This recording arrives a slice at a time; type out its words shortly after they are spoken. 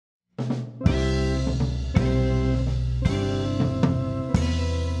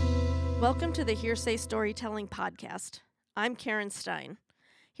Welcome to the Hearsay Storytelling Podcast. I'm Karen Stein.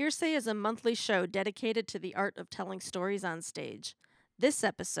 Hearsay is a monthly show dedicated to the art of telling stories on stage. This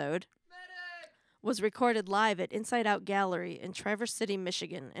episode was recorded live at Inside Out Gallery in Traverse City,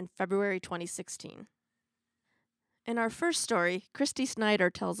 Michigan in February 2016. In our first story, Christy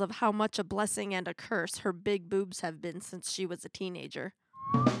Snyder tells of how much a blessing and a curse her big boobs have been since she was a teenager.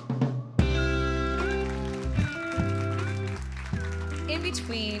 In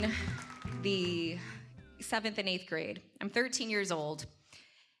between the 7th and 8th grade, I'm 13 years old,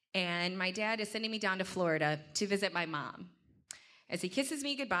 and my dad is sending me down to Florida to visit my mom. As he kisses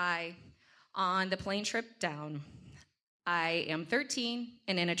me goodbye on the plane trip down, I am 13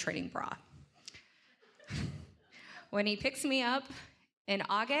 and in a training bra. When he picks me up in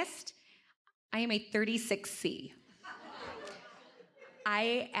August, I am a 36C.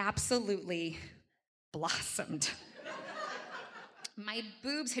 I absolutely blossomed. My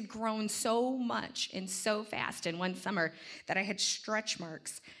boobs had grown so much and so fast in one summer that I had stretch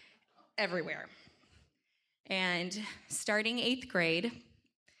marks everywhere. And starting 8th grade,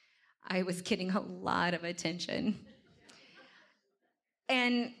 I was getting a lot of attention.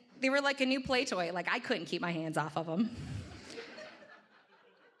 And they were like a new play toy. Like, I couldn't keep my hands off of them.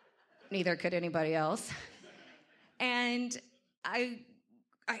 Neither could anybody else. And I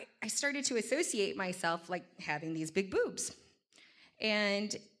started to associate myself like having these big boobs.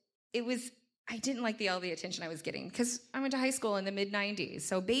 And I didn't like all the attention I was getting because I went to high school in the mid-90s.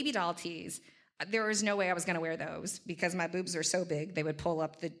 So baby doll tees, there was no way I was going to wear those because my boobs were so big. They would pull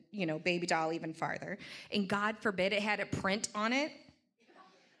up the, baby doll even farther. And God forbid it had a print on it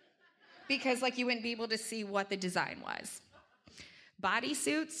because you wouldn't be able to see what the design was.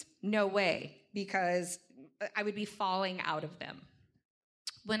 Bodysuits, no way, because I would be falling out of them.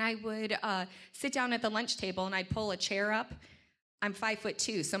 When I would sit down at the lunch table and I'd pull a chair up, I'm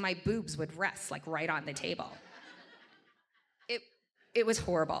 5'2", so my boobs would rest right on the table. It was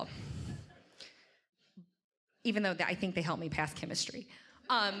horrible. Even though I think they helped me pass chemistry.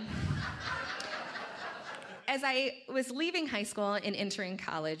 As I was leaving high school and entering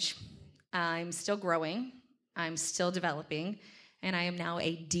college, I'm still growing, I'm still developing, and I am now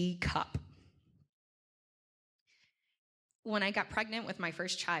a D cup. When I got pregnant with my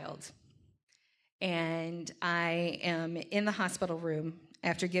first child, and I am in the hospital room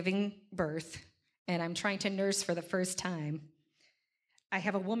after giving birth, and I'm trying to nurse for the first time, I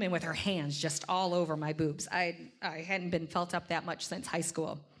have a woman with her hands just all over my boobs. I hadn't been felt up that much since high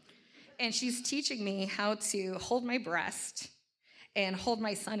school. And she's teaching me how to hold my breast and hold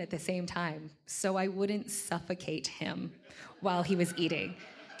my son at the same time so I wouldn't suffocate him while he was eating.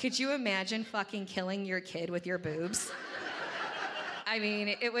 Could you imagine fucking killing your kid with your boobs? I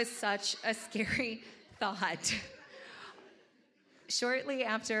mean, it was such a scary thought. Shortly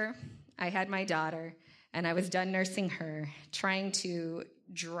after I had my daughter and I was done nursing her, trying to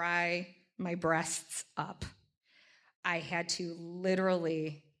dry my breasts up, I had to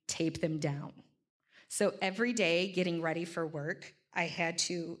literally tape them down. So every day getting ready for work, I had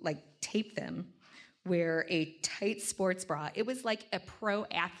to tape them, wear a tight sports bra. It was like a pro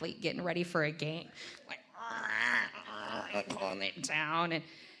athlete getting ready for a game. Pulling it down, and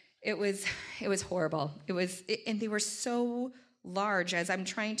it was horrible. And they were so large. As I'm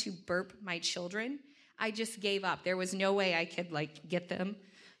trying to burp my children, I just gave up. There was no way I could get them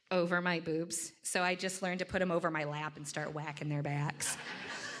over my boobs. So I just learned to put them over my lap and start whacking their backs.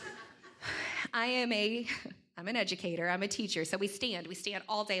 I'm an educator. I'm a teacher. So we stand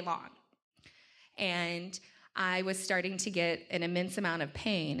all day long, and I was starting to get an immense amount of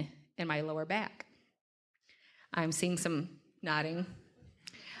pain in my lower back. I'm seeing some nodding.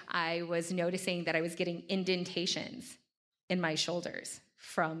 I was noticing that I was getting indentations in my shoulders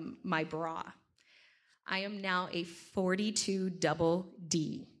from my bra. I am now a 42 double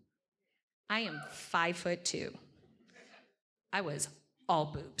D. I am 5'2". I was all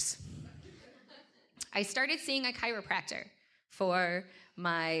boobs. I started seeing a chiropractor for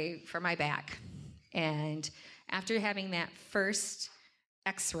my back. And after having that first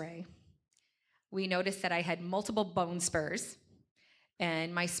x-ray, we noticed that I had multiple bone spurs,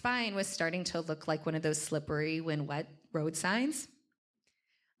 and my spine was starting to look like one of those slippery when wet road signs.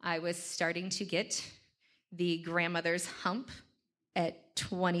 I was starting to get the grandmother's hump at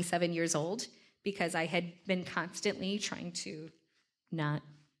 27 years old because I had been constantly trying to not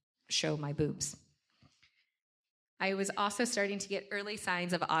show my boobs. I was also starting to get early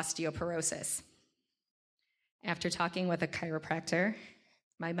signs of osteoporosis. After talking with a chiropractor,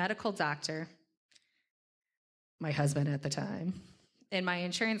 my medical doctor, my husband at the time, and my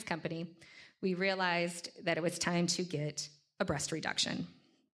insurance company, we realized that it was time to get a breast reduction.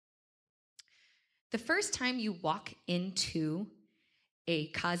 The first time you walk into a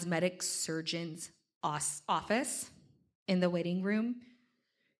cosmetic surgeon's office in the waiting room,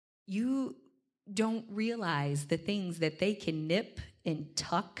 you don't realize the things that they can nip and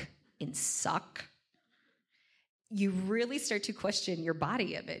tuck and suck. You really start to question your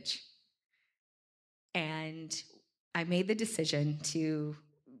body image. And I made the decision to,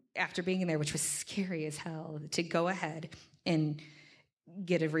 after being in there, which was scary as hell, to go ahead and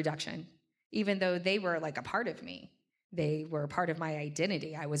get a reduction, even though they were like a part of me. They were a part of my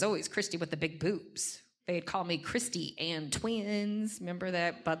identity. I was always Christy with the big boobs. They'd call me Christy and Twins. Remember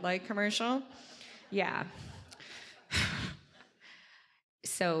that Bud Light commercial? Yeah.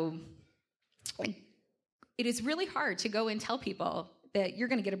 So it is really hard to go and tell people that you're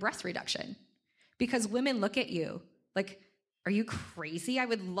going to get a breast reduction because women look at you like, are you crazy? I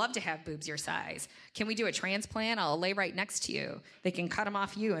would love to have boobs your size. Can we do a transplant? I'll lay right next to you. They can cut them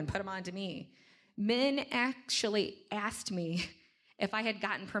off you and put them onto me. Men actually asked me if I had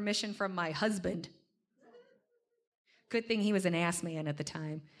gotten permission from my husband. Good thing he was an ass man at the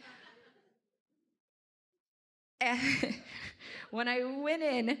time. And when I went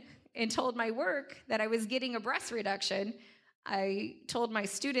in and told my work that I was getting a breast reduction, I told my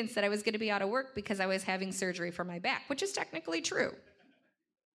students that I was going to be out of work because I was having surgery for my back, which is technically true.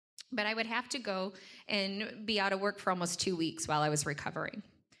 But I would have to go and be out of work for almost 2 weeks while I was recovering.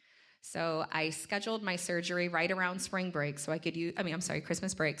 So I scheduled my surgery right around spring break so I could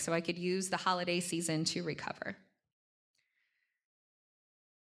Christmas break, so I could use the holiday season to recover.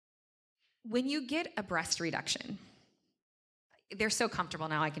 When you get a breast reduction, they're so comfortable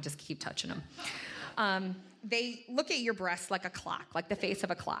now I can just keep touching them. They look at your breasts like a clock, like the face of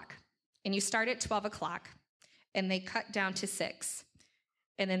a clock. And you start at 12 o'clock, and they cut down to 6,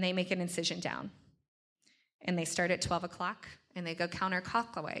 and then they make an incision down. And they start at 12 o'clock, and they go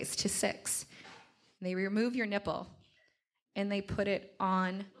counterclockwise to 6. And they remove your nipple, and they put it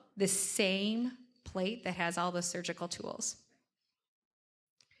on the same plate that has all the surgical tools.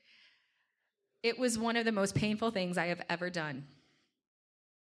 It was one of the most painful things I have ever done.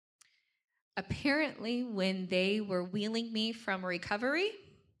 Apparently, when they were wheeling me from recovery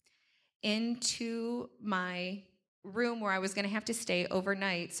into my room where I was going to have to stay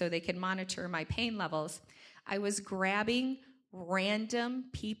overnight so they could monitor my pain levels, I was grabbing random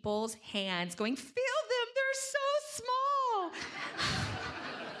people's hands, going, feel them, they're so small.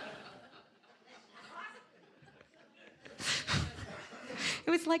 It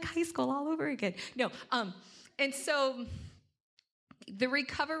was like high school all over again. And so the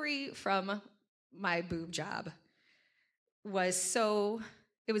recovery from my boob job was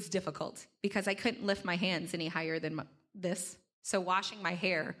difficult because I couldn't lift my hands any higher than this. So washing my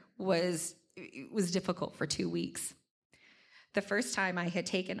hair was difficult for 2 weeks. The first time I had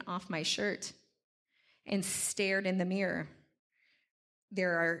taken off my shirt and stared in the mirror,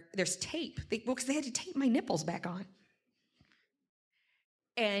 there's tape, because they had to tape my nipples back on.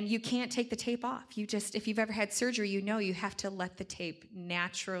 And you can't take the tape off. If you've ever had surgery, you have to let the tape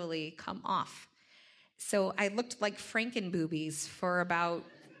naturally come off. So I looked like Frankenboobies for about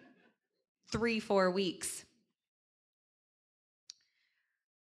 3-4 weeks.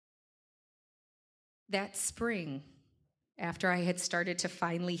 That spring, after I had started to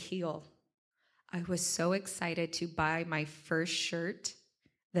finally heal, I was so excited to buy my first shirt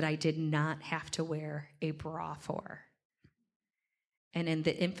that I did not have to wear a bra for. And in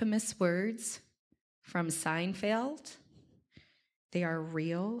the infamous words from Seinfeld, they are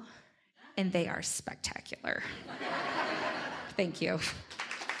real and they are spectacular. Thank you.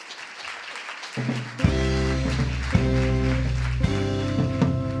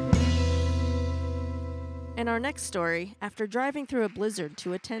 In our next story, after driving through a blizzard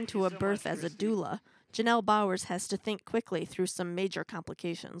to attend to a birth as a doula, Janelle Bowers has to think quickly through some major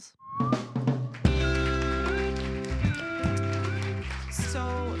complications.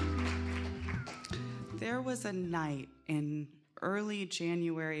 So there was a night in early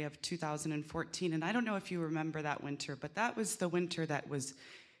January of 2014, and I don't know if you remember that winter, but that was the winter that was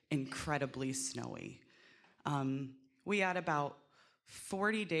incredibly snowy. We had about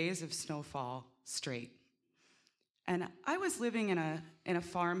 40 days of snowfall straight. And I was living in a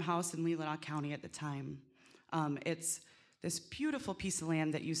farmhouse in Leelanau County at the time. It's this beautiful piece of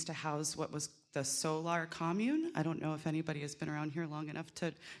land that used to house what was the Solar Commune. I don't know if anybody has been around here long enough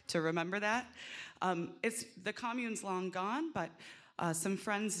to remember that. The commune's long gone, but some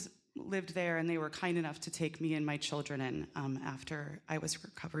friends lived there, and they were kind enough to take me and my children in after I was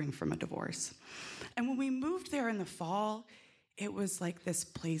recovering from a divorce. And when we moved there in the fall, it was like this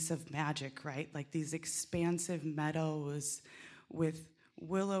place of magic, right? Like these expansive meadows with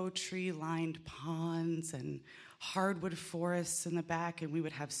willow tree-lined ponds and hardwood forests in the back, and we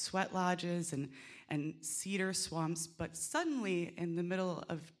would have sweat lodges and cedar swamps. But suddenly, in the middle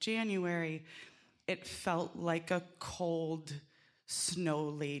of January, it felt like a cold,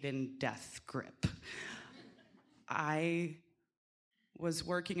 snow-laden death grip. I was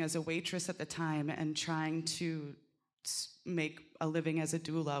working as a waitress at the time and trying to make a living as a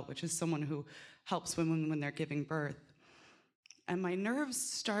doula, which is someone who helps women when they're giving birth. And my nerves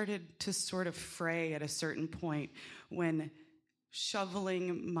started to sort of fray at a certain point when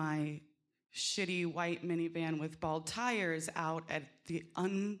shoveling my shitty white minivan with bald tires out at the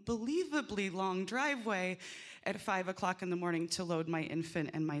unbelievably long driveway at 5 o'clock in the morning to load my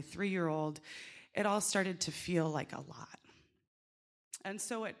infant and my 3-year-old, it all started to feel like a lot. And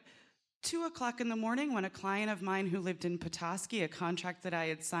so at 2 o'clock in the morning, when a client of mine who lived in Petoskey, a contract that I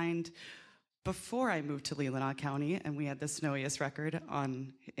had signed before I moved to Leelanau County, and we had the snowiest record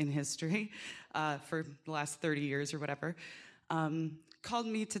in history for the last 30 years or whatever, called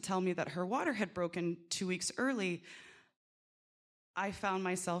me to tell me that her water had broken 2 weeks early, I found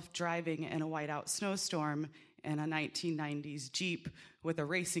myself driving in a whiteout snowstorm in a 1990s Jeep with a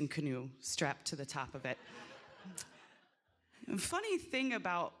racing canoe strapped to the top of it. The funny thing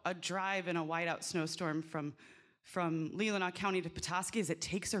about a drive in a whiteout snowstorm from Leelanau County to Petoskey is it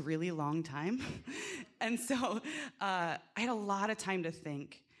takes a really long time. And so I had a lot of time to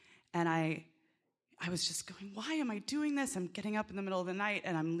think. And I was just going, why am I doing this? I'm getting up in the middle of the night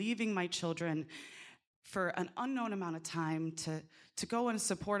and I'm leaving my children for an unknown amount of time to go and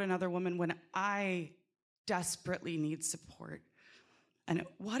support another woman when I desperately need support. And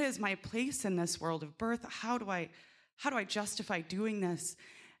what is my place in this world of birth? How do I justify doing this?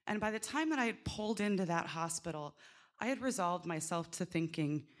 And by the time that I had pulled into that hospital, I had resolved myself to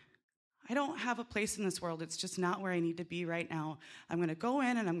thinking, I don't have a place in this world. It's just not where I need to be right now. I'm going to go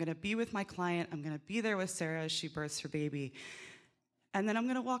in and I'm going to be with my client. I'm going to be there with Sarah as she births her baby. And then I'm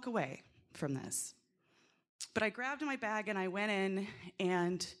going to walk away from this. But I grabbed my bag and I went in,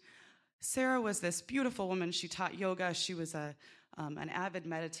 and Sarah was this beautiful woman. She taught yoga. She was an avid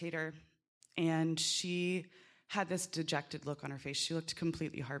meditator, and she had this dejected look on her face. She looked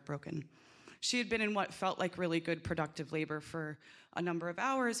completely heartbroken. She had been in what felt like really good productive labor for a number of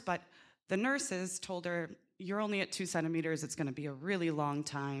hours, but the nurses told her, you're only at 2 centimeters, it's gonna be a really long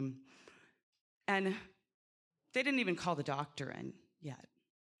time. And they didn't even call the doctor in yet.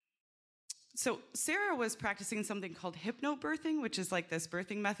 So Sarah was practicing something called hypnobirthing, which is like this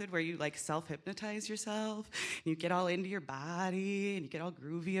birthing method where you like self-hypnotize yourself, and you get all into your body, and you get all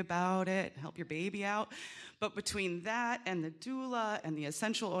groovy about it, and help your baby out. But between that and the doula and the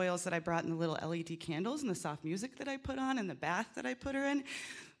essential oils that I brought in the little LED candles and the soft music that I put on and the bath that I put her in,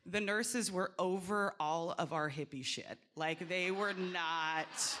 the nurses were over all of our hippie shit. Like, they were not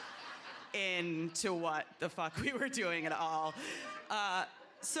into what the fuck we were doing at all.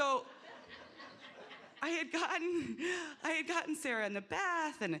 So I had gotten Sarah in the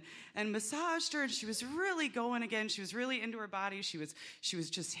bath and massaged her, and she was really going again. She was really into her body. She was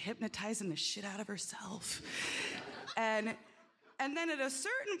just hypnotizing the shit out of herself. And then at a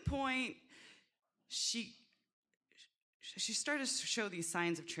certain point, she started to show these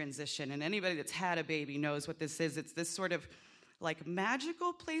signs of transition, and anybody that's had a baby knows what this is. It's this sort of like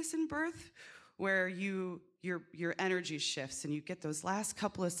magical place in birth where your energy shifts and you get those last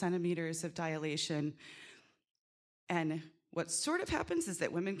couple of centimeters of dilation. And what sort of happens is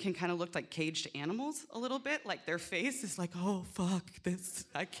that women can kind of look like caged animals a little bit. Like, their face is like, oh, fuck this.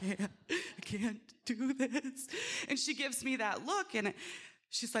 I can't do this. And she gives me that look, and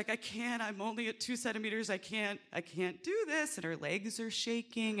she's like, I can't. I'm only at 2 centimeters. I can't do this. And her legs are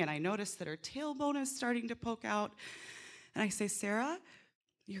shaking, and I notice that her tailbone is starting to poke out. And I say, Sarah,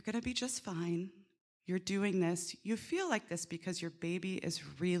 you're going to be just fine. You're doing this. You feel like this because your baby is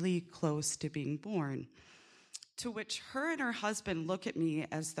really close to being born. To which her and her husband look at me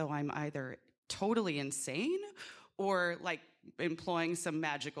as though I'm either totally insane or like employing some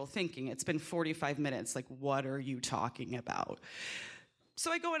magical thinking. It's been 45 minutes. Like, what are you talking about?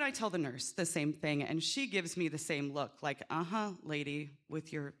 So I go and I tell the nurse the same thing, and she gives me the same look, like, lady,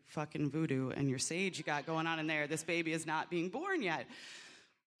 with your fucking voodoo and your sage you got going on in there, this baby is not being born yet.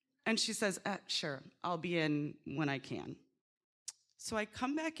 And she says, sure, I'll be in when I can. So I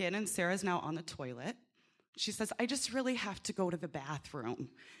come back in, and Sarah's now on the toilet. She says, I just really have to go to the bathroom.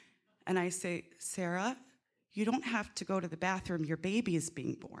 And I say, Sarah, you don't have to go to the bathroom. Your baby is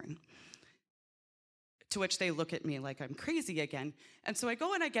being born. To which they look at me like I'm crazy again. And so I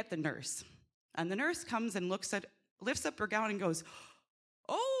go and I get the nurse. And the nurse comes and lifts up her gown and goes,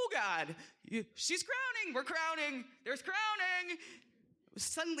 oh, God, she's crowning. We're crowning. There's crowning.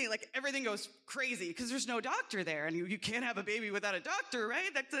 suddenly, like, everything goes crazy because there's no doctor there, and you can't have a baby without a doctor,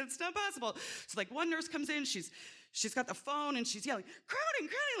 right? That's not possible. So, like, one nurse comes in, she's got the phone, and she's yelling, crowding,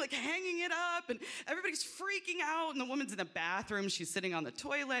 like hanging it up, and everybody's freaking out, and the woman's in the bathroom, she's sitting on the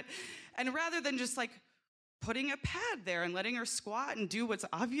toilet, and rather than just, like, putting a pad there and letting her squat and do what's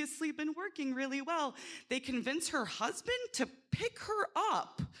obviously been working really well, they convince her husband to pick her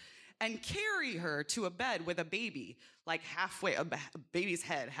up and carry her to a bed with a baby, like halfway, a baby's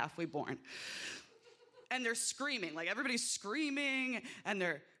head, halfway born. And they're screaming, like everybody's screaming, and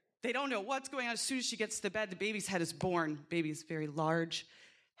they don't know what's going on. As soon as she gets to the bed, the baby's head is born. Baby's very large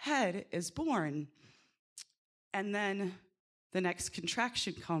head is born. And then the next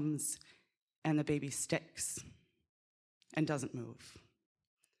contraction comes, and the baby sticks and doesn't move.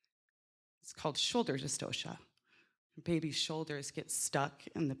 It's called shoulder dystocia. Baby's shoulders get stuck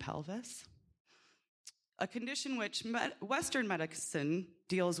in the pelvis, a condition which Western medicine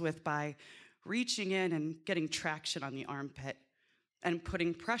deals with by reaching in and getting traction on the armpit and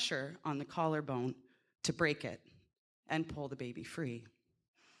putting pressure on the collarbone to break it and pull the baby free.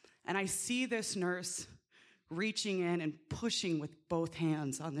 And I see this nurse reaching in and pushing with both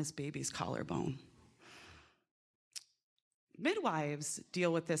hands on this baby's collarbone. Midwives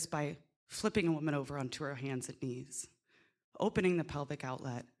deal with this by flipping a woman over onto her hands and knees, opening the pelvic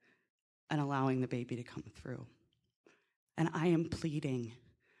outlet, and allowing the baby to come through. And I am pleading.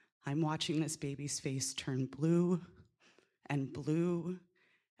 I'm watching this baby's face turn blue, and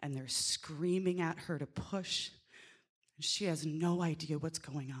they're screaming at her to push. She has no idea what's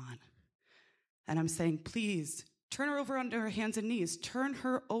going on. And I'm saying, please, turn her over onto her hands and knees. Turn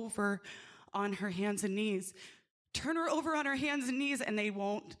her over on her hands and knees. Turn her over on her hands and knees, and they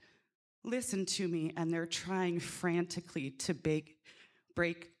won't listen to me, and they're trying frantically to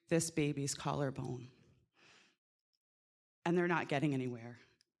break this baby's collarbone. And they're not getting anywhere.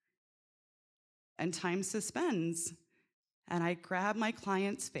 And time suspends, and I grab my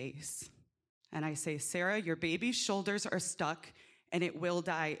client's face, and I say, Sarah, your baby's shoulders are stuck, and it will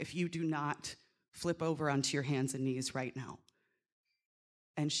die if you do not flip over onto your hands and knees right now.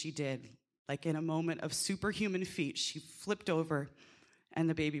 And she did. Like in a moment of superhuman feat, she flipped over, and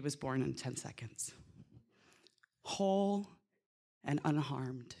the baby was born in 10 seconds. Whole and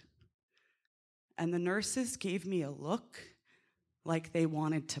unharmed. And the nurses gave me a look like they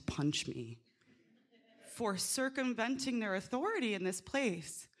wanted to punch me for circumventing their authority in this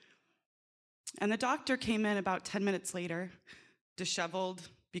place. And the doctor came in about 10 minutes later, disheveled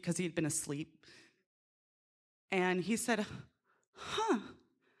because he'd been asleep. And he said,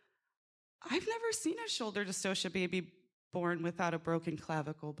 I've never seen a shoulder dystocia baby born without a broken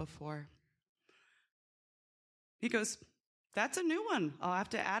clavicle before. He goes, that's a new one. I'll have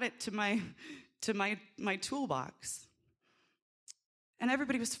to add it to my toolbox. And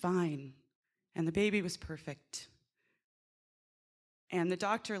everybody was fine, and the baby was perfect. And the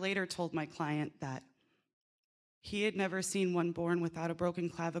doctor later told my client that he had never seen one born without a broken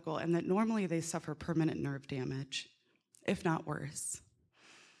clavicle, and that normally they suffer permanent nerve damage, if not worse.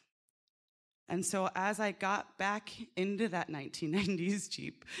 And so as I got back into that 1990s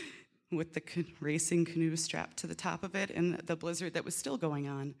Jeep with the racing canoe strapped to the top of it and the blizzard that was still going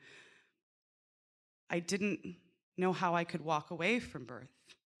on, I didn't know how I could walk away from birth,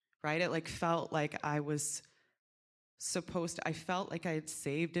 right? It felt like I was I felt like I had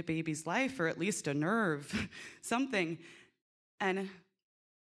saved a baby's life, or at least a nerve, something. And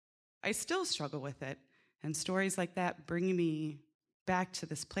I still struggle with it. And stories like that bring me back to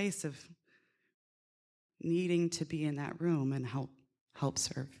this place of needing to be in that room and help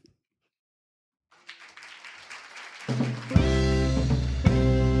serve.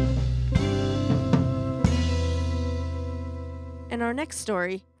 In our next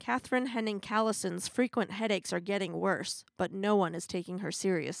story, Catherine Henning Callison's frequent headaches are getting worse, but no one is taking her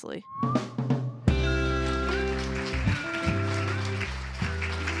seriously.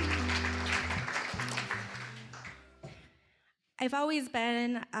 I've always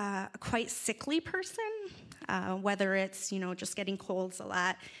been a quite sickly person, whether it's, just getting colds a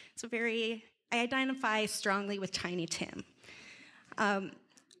lot. I identify strongly with Tiny Tim.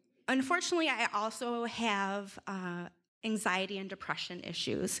 Unfortunately, I also have anxiety and depression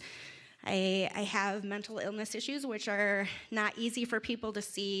issues. I have mental illness issues, which are not easy for people to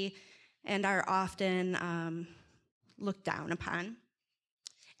see and are often looked down upon.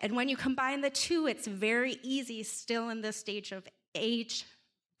 And when you combine the two, it's very easy still in this stage of age,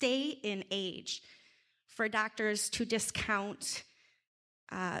 day in age, for doctors to discount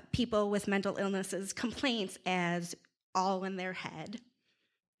people with mental illnesses, complaints as all in their head,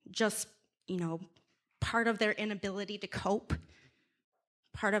 just, part of their inability to cope.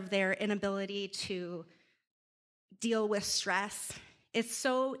 part of their inability to deal with stress. It's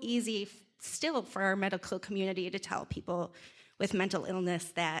so easy still for our medical community to tell people with mental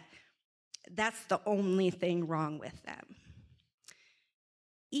illness that that's the only thing wrong with them.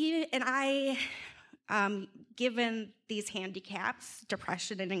 And I, given these handicaps,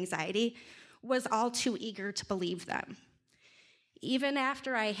 depression and anxiety, was all too eager to believe them. Even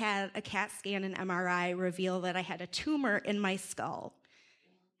after I had a CAT scan and MRI reveal that I had a tumor in my skull,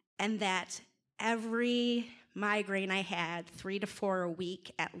 and that every migraine I had, 3 to 4 a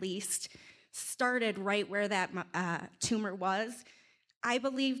week at least, started right where that tumor was, I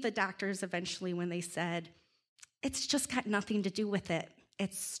believed the doctors eventually when they said, it's just got nothing to do with it.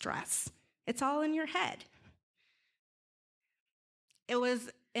 It's stress. It's all in your head. It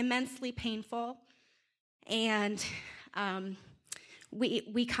was immensely painful, and we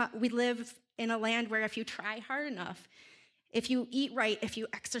live in a land where if you try hard enough, if you eat right, if you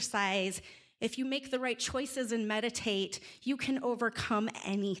exercise, if you make the right choices and meditate, you can overcome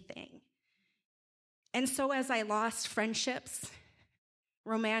anything. And so as I lost friendships,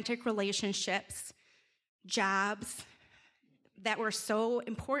 romantic relationships, jobs that were so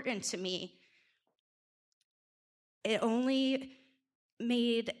important to me, it only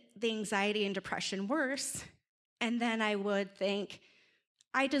made the anxiety and depression worse. And then I would think,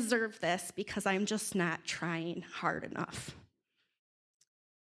 I deserve this because I'm just not trying hard enough.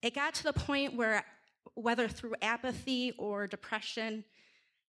 It got to the point where, whether through apathy or depression,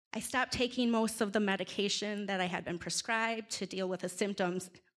 I stopped taking most of the medication that I had been prescribed to deal with the symptoms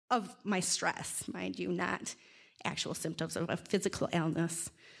of my stress, mind you, not actual symptoms of a physical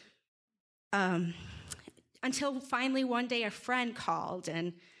illness. Until finally one day a friend called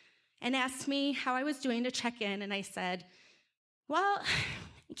and asked me how I was doing to check in, and I said, well,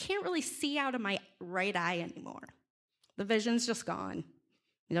 I can't really see out of my right eye anymore. The vision's just gone.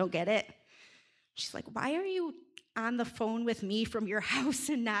 You don't get it? She's like, why are you on the phone with me from your house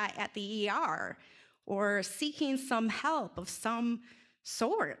and not at the ER or seeking some help of some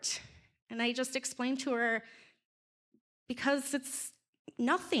sort? And I just explained to her, because it's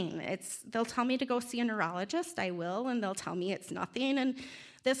nothing. They'll tell me to go see a neurologist, I will, and they'll tell me it's nothing, and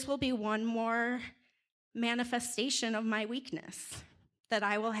this will be one more manifestation of my weakness that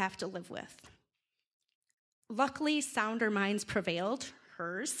I will have to live with. Luckily, sounder minds prevailed,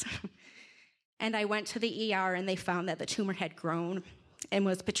 hers, and I went to the ER, and they found that the tumor had grown and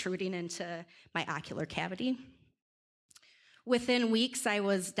was protruding into my ocular cavity. Within weeks, I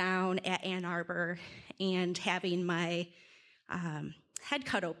was down at Ann Arbor and having my head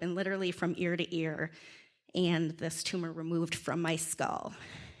cut open, literally from ear to ear, and this tumor removed from my skull.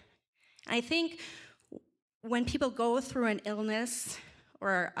 I think when people go through an illness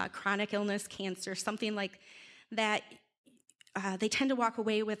or a chronic illness, cancer, something like that, they tend to walk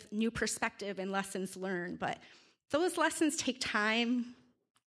away with new perspective and lessons learned, but those lessons take time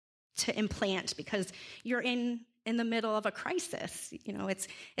to implant because you're in the middle of a crisis. You know, it's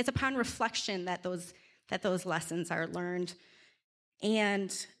upon reflection that those lessons are learned.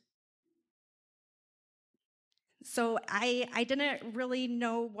 And so I didn't really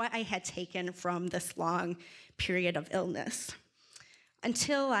know what I had taken from this long period of illness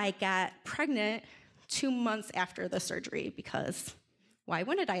until I got pregnant 2 months after the surgery, because why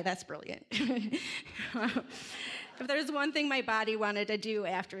wouldn't I? That's brilliant. If there's one thing my body wanted to do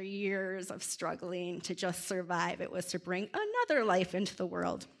after years of struggling to just survive, it was to bring another life into the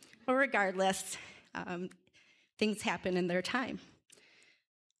world. But regardless, things happen in their time.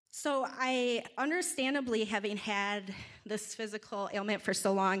 So I, understandably, having had this physical ailment for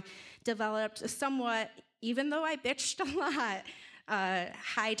so long, developed a somewhat, even though I bitched a lot,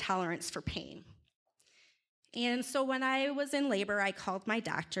 high tolerance for pain. And so when I was in labor, I called my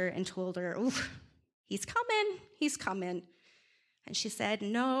doctor and told her, he's coming. And she said,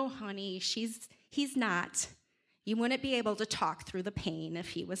 no, honey, he's not. You wouldn't be able to talk through the pain if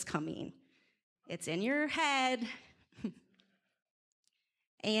he was coming. It's in your head.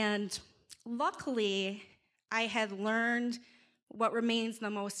 And luckily, I had learned what remains the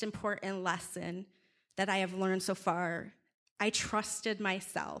most important lesson that I have learned so far. I trusted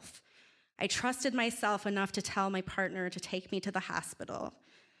myself. I trusted myself enough to tell my partner to take me to the hospital.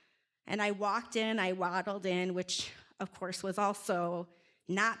 And I walked in, I waddled in, which of course was also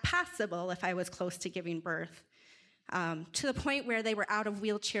not possible if I was close to giving birth, to the point where they were out of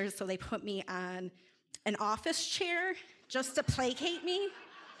wheelchairs, so they put me on an office chair just to placate me,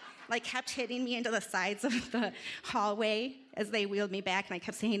 like kept hitting me into the sides of the hallway as they wheeled me back, and I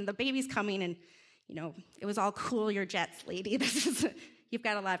kept saying, the baby's coming, and it was all cool your jets, lady. You've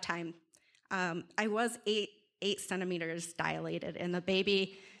got a lot of time. I was 8 centimeters dilated, and the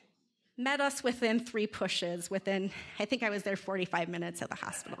baby met us within 3 pushes, I think I was there 45 minutes at the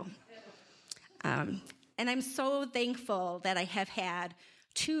hospital. And I'm so thankful that I have had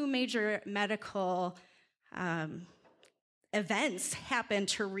 2 major medical events happen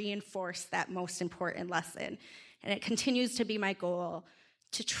to reinforce that most important lesson. And it continues to be my goal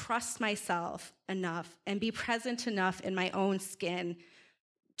to trust myself enough and be present enough in my own skin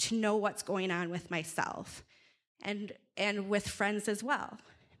to know what's going on with myself and with friends as well,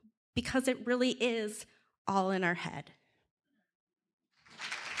 because it really is all in our head.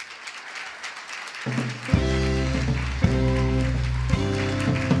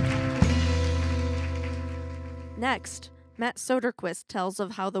 Next, Matt Soderquist tells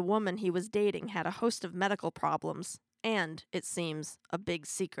of how the woman he was dating had a host of medical problems and, it seems, a big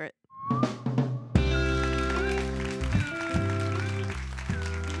secret.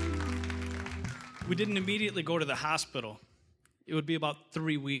 We didn't immediately go to the hospital. It would be about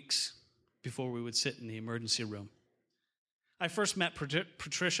 3 weeks before we would sit in the emergency room. I first met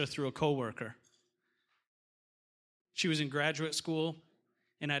Patricia through a coworker. She was in graduate school,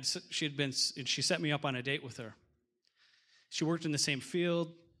 and she set me up on a date with her. She worked in the same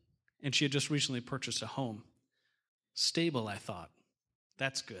field, and she had just recently purchased a home. Stable, I thought.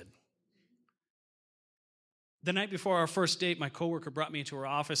 That's good. The night before our first date, my coworker brought me into her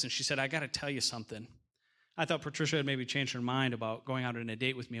office, and she said, "I got to tell you something." I thought Patricia had maybe changed her mind about going out on a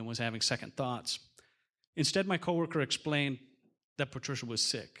date with me and was having second thoughts. Instead, my coworker explained that Patricia was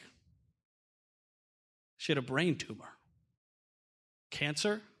sick. She had a brain tumor.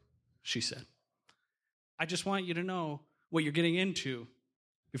 "Cancer?" she said. "I just want you to know what you're getting into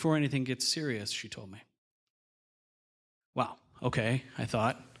before anything gets serious," she told me. Wow, okay, I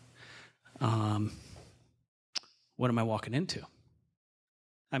thought. What am I walking into?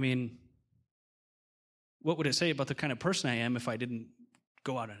 I mean, what would it say about the kind of person I am if I didn't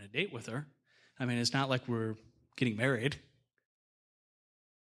go out on a date with her? I mean, it's not like we're getting married.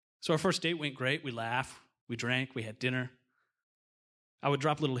 So our first date went great. We laughed, we drank, we had dinner. I would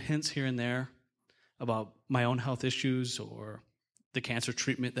drop little hints here and there about my own health issues or the cancer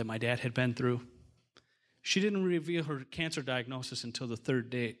treatment that my dad had been through. She didn't reveal her cancer diagnosis until the 3rd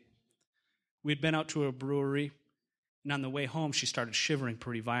date. We had been out to a brewery, and on the way home, she started shivering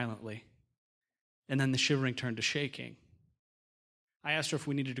pretty violently. And then the shivering turned to shaking. I asked her if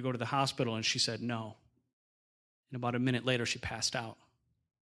we needed to go to the hospital, and she said no. And about a minute later, she passed out.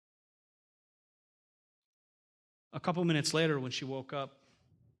 A couple minutes later, when she woke up,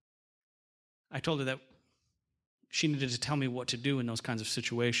 I told her that she needed to tell me what to do in those kinds of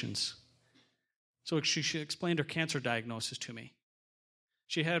situations. So she explained her cancer diagnosis to me.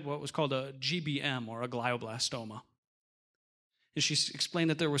 She had what was called a GBM, or a glioblastoma. And she explained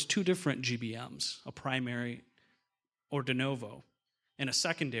that there was 2 different GBMs, a primary or de novo, and a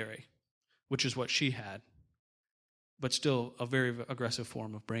secondary, which is what she had, but still a very aggressive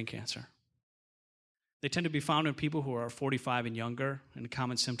form of brain cancer. They tend to be found in people who are 45 and younger, and the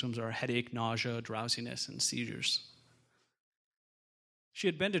common symptoms are headache, nausea, drowsiness, and seizures. She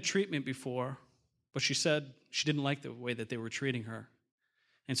had been to treatment before, but she said she didn't like the way that they were treating her,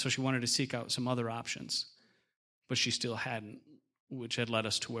 and so she wanted to seek out some other options, but she still hadn't, which had led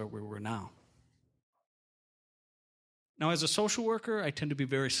us to where we were now. Now, as a social worker, I tend to be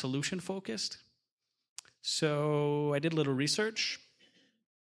very solution-focused, so I did a little research.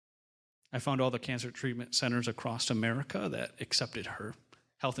 I found all the cancer treatment centers across America that accepted her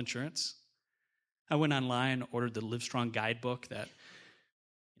health insurance. I went online, ordered the Livestrong guidebook that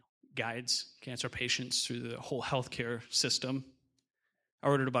guides cancer patients through the whole healthcare system. I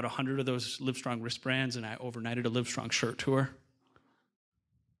ordered about 100 of those Livestrong wristbands, and I overnighted a Livestrong shirt to her.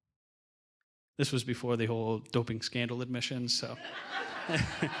 This was before the whole doping scandal admissions, so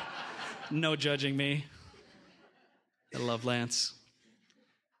no judging me. I love Lance.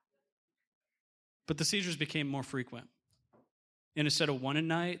 But the seizures became more frequent. And instead of 1 a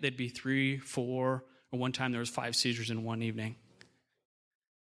night, they'd be 3, 4, or one time there was 5 seizures in one evening.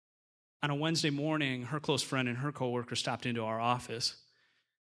 On a Wednesday morning, her close friend and her coworker stopped into our office.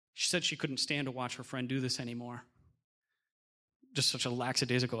 She said she couldn't stand to watch her friend do this anymore. Just such a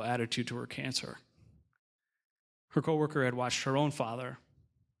lackadaisical attitude to her cancer. Her coworker had watched her own father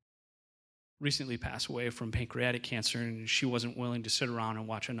recently pass away from pancreatic cancer, and she wasn't willing to sit around and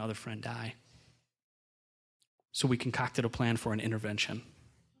watch another friend die. So we concocted a plan for an intervention.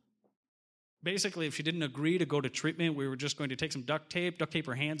 Basically, if she didn't agree to go to treatment, we were just going to take some duct tape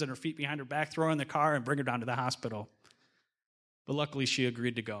her hands and her feet behind her back, throw her in the car, and bring her down to the hospital. But luckily, she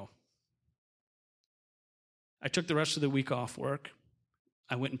agreed to go. I took the rest of the week off work.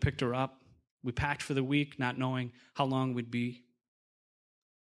 I went and picked her up, We packed for the week, not knowing how long we'd be.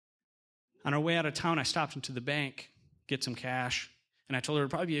 On our way out of town, I stopped into the bank, get some cash, and I told her it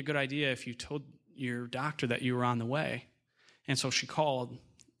would probably be a good idea if you told your doctor that you were on the way. And so she called,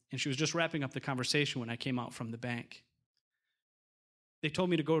 and she was just wrapping up the conversation when I came out from the bank. They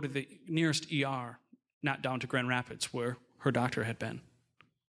told me to go to the nearest ER, not down to Grand Rapids, where her doctor had been,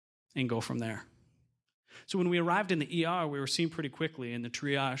 and go from there. So when we arrived in the ER, we were seen pretty quickly. In the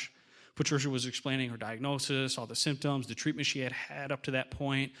triage, Patricia was explaining her diagnosis, all the symptoms, the treatment she had had up to that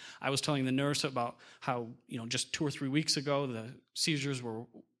point. I was telling the nurse about how, just 2 or 3 weeks ago, the seizures were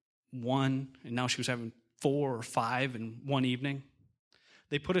 1, and now she was having 4 or 5 in one evening.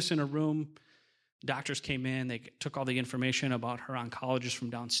 They put us in a room. Doctors came in. They took all the information about her oncologist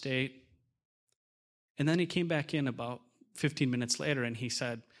from downstate. And then he came back in about 15 minutes later, and he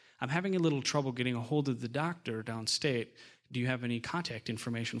said, I'm having a little trouble getting a hold of the doctor downstate. Do you have any contact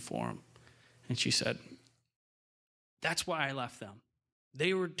information for him? And she said, that's why I left them.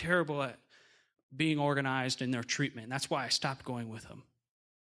 They were terrible at being organized in their treatment. That's why I stopped going with them.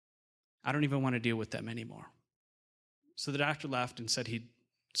 I don't even want to deal with them anymore. So the doctor left and said he'd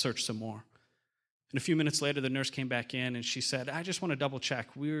search some more. And a few minutes later, the nurse came back in and she said, I just want to double check.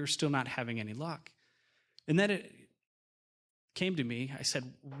 We're still not having any luck. And then it came to me. I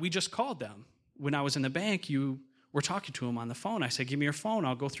said, we just called them. When I was in the bank, you were talking to him on the phone. I said, give me your phone.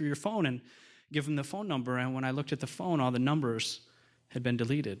 I'll go through your phone and give him the phone number. And when I looked at the phone, all the numbers had been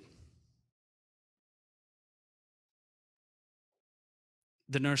deleted.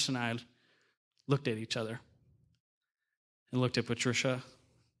 The nurse and I looked at each other and looked at Patricia,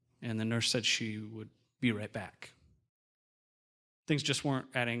 and the nurse said she would be right back. Things just weren't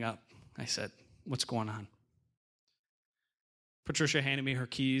adding up. I said, what's going on? Patricia handed me her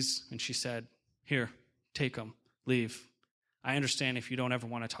keys, and she said, here, take them, leave. I understand if you don't ever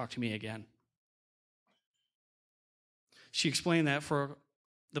want to talk to me again. She explained that for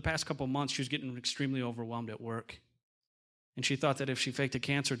the past couple months, she was getting extremely overwhelmed at work. And she thought that if she faked a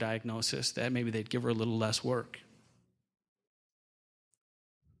cancer diagnosis, that maybe they'd give her a little less work.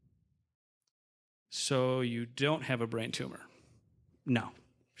 So you don't have a brain tumor? No,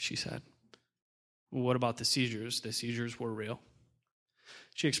 she said. What about the seizures? The seizures were real.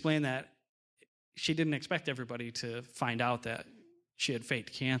 She explained that she didn't expect everybody to find out that she had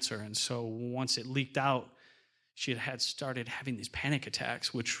faked cancer. And so once it leaked out, she had started having these panic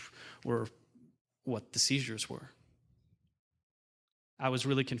attacks, which were what the seizures were. I was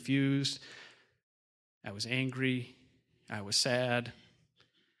really confused. I was angry. I was sad.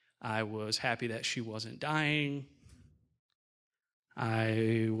 I was happy that she wasn't dying.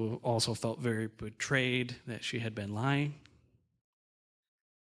 I also felt very betrayed that she had been lying.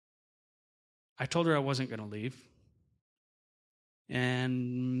 I told her I wasn't going to leave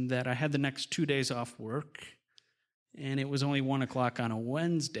and that I had the next 2 days off work, and it was only 1 o'clock on a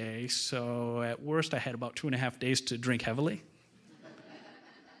Wednesday, so at worst I had about 2.5 days to drink heavily.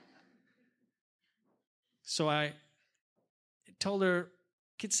 So I told her,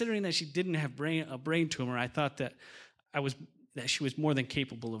 considering that she didn't have a brain tumor, I thought that she was more than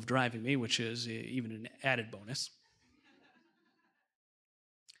capable of driving me, which is even an added bonus.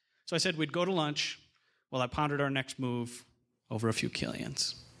 So I said we'd go to lunch while I pondered our next move over a few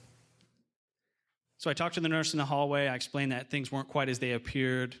Killians. So I talked to the nurse in the hallway. I explained that things weren't quite as they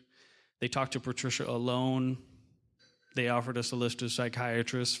appeared. They talked to Patricia alone. They offered us a list of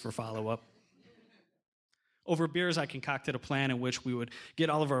psychiatrists for follow-up. Over beers, I concocted a plan in which we would get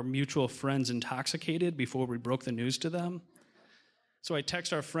all of our mutual friends intoxicated before we broke the news to them. So I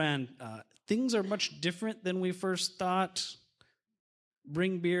text our friend, things are much different than we first thought.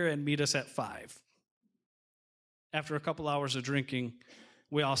 Bring beer and meet us at 5. After a couple hours of drinking,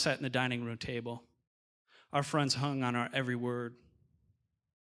 we all sat in the dining room table. Our friends hung on our every word.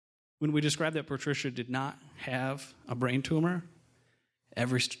 When we described that Patricia did not have a brain tumor,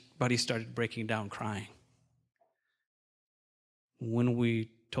 everybody started breaking down crying. When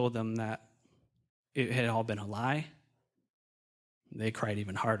we told them that it had all been a lie, they cried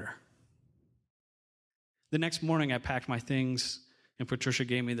even harder. The next morning, I packed my things, and Patricia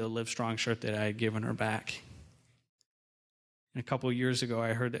gave me the Live Strong shirt that I had given her back. And a couple of years ago,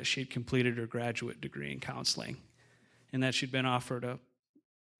 I heard that she'd completed her graduate degree in counseling and that she'd been offered a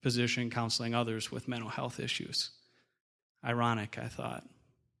position counseling others with mental health issues. Ironic, I thought.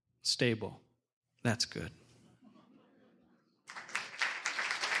 Stable. That's good.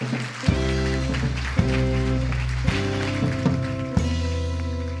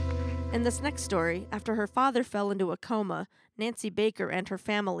 In this next story, after her father fell into a coma, Nancy Baker and her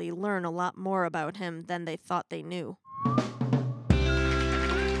family learn a lot more about him than they thought they knew.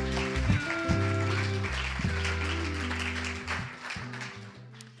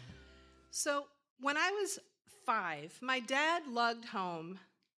 So when I was 5, my dad lugged home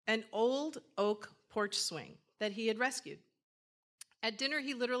an old oak porch swing that he had rescued. At dinner,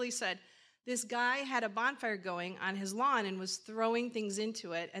 he literally said, this guy had a bonfire going on his lawn and was throwing things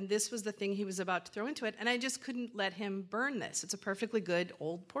into it, and this was the thing he was about to throw into it, and I just couldn't let him burn this. It's a perfectly good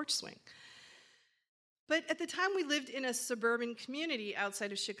old porch swing. But at the time, we lived in a suburban community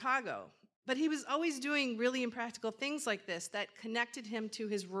outside of Chicago. But he was always doing really impractical things like this that connected him to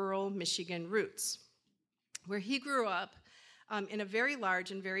his rural Michigan roots, where he grew up in a very large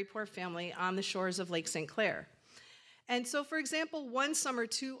and very poor family on the shores of Lake St. Clair. And so, for example, one summer,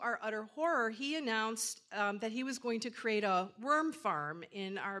 to our utter horror, he announced that he was going to create a worm farm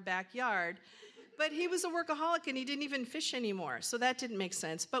in our backyard. But he was a workaholic and he didn't even fish anymore, so that didn't make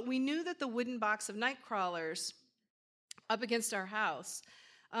sense. But we knew that the wooden box of night crawlers up against our house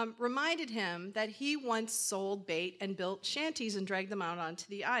reminded him that he once sold bait and built shanties and dragged them out onto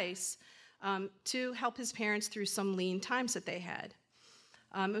the ice to help his parents through some lean times that they had.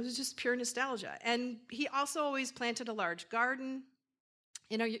 It was just pure nostalgia. And he also always planted a large garden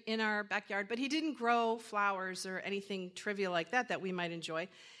in our backyard, but he didn't grow flowers or anything trivial like that we might enjoy.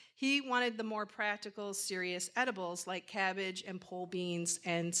 He wanted the more practical, serious edibles like cabbage and pole beans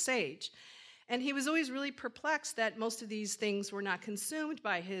and sage. And he was always really perplexed that most of these things were not consumed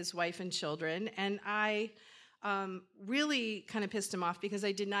by his wife and children. And I really kind of pissed him off because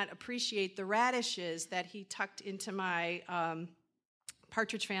I did not appreciate the radishes that he tucked into my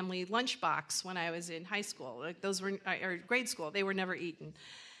Partridge Family lunchbox when I was in high school. Like those were, or grade school, they were never eaten.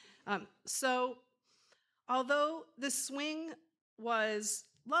 So although the swing was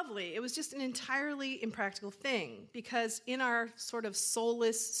lovely, it was just an entirely impractical thing because in our sort of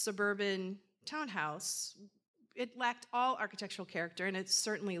soulless suburban townhouse, it lacked all architectural character and it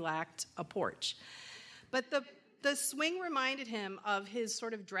certainly lacked a porch. But the swing reminded him of his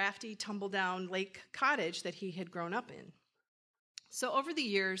sort of drafty, tumble-down lake cottage that he had grown up in. So over the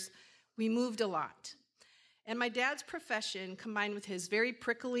years, we moved a lot. And my dad's profession, combined with his very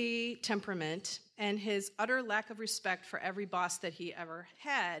prickly temperament and his utter lack of respect for every boss that he ever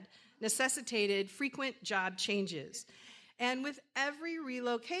had, necessitated frequent job changes. And with every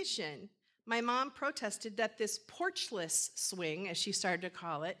relocation, my mom protested that this porchless swing, as she started to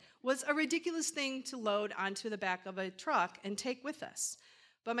call it, was a ridiculous thing to load onto the back of a truck and take with us.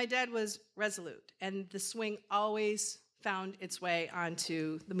 But my dad was resolute, and the swing always found its way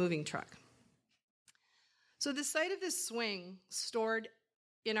onto the moving truck. So the sight of this swing stored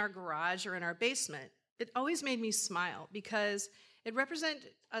in our garage or in our basement, it always made me smile because it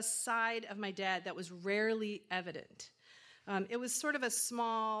represented a side of my dad that was rarely evident. It was sort of a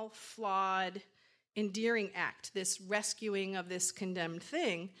small, flawed, endearing act, this rescuing of this condemned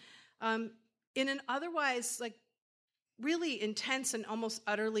thing, in an otherwise like really intense and almost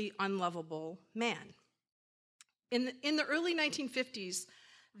utterly unlovable man. In the early 1950s,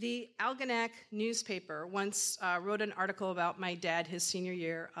 the Algonac newspaper once wrote an article about my dad his senior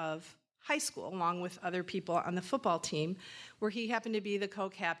year of high school, along with other people on the football team, where he happened to be the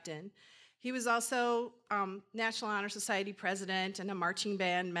co-captain. He was also National Honor Society president and a marching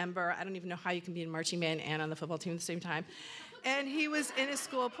band member. I don't even know how you can be in marching band and on the football team at the same time. And he was in a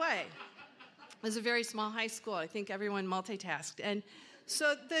school play. It was a very small high school. I think everyone multitasked. And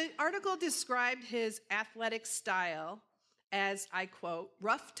so the article described his athletic style as, I quote,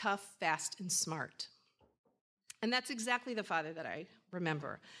 rough, tough, fast, and smart. And that's exactly the father that I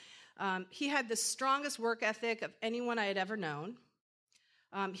remember. He had the strongest work ethic of anyone I had ever known.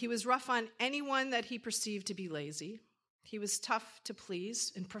 He was rough on anyone that he perceived to be lazy. He was tough to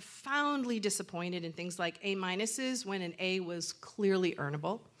please and profoundly disappointed in things like A- when an A was clearly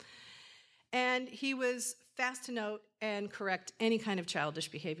earnable. And he was fast to note and correct any kind of childish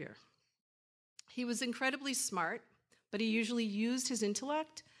behavior. He was incredibly smart, but he usually used his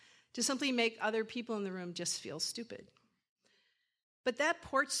intellect to simply make other people in the room just feel stupid. But that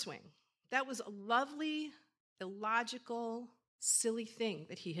porch swing, that was a lovely, illogical, silly thing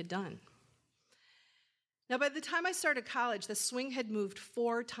that he had done. Now, by the time I started college, the swing had moved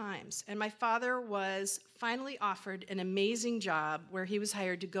 4 times, and my father was finally offered an amazing job where he was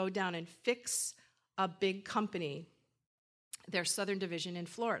hired to go down and fix a big company, their southern division in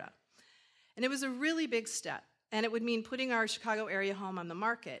Florida. And it was a really big step, and it would mean putting our Chicago area home on the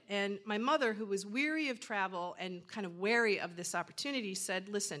market. And my mother, who was weary of travel and kind of wary of this opportunity, said,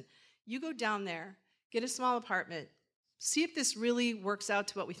 listen, you go down there, get a small apartment, see if this really works out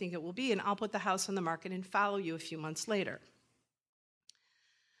to what we think it will be, and I'll put the house on the market and follow you a few months later.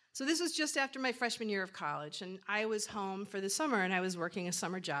 So this was just after my freshman year of college, and I was home for the summer, and I was working a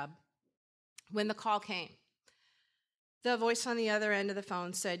summer job when the call came. The voice on the other end of the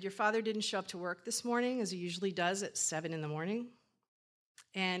phone said, "Your father didn't show up to work this morning, as he usually does at 7 in the morning.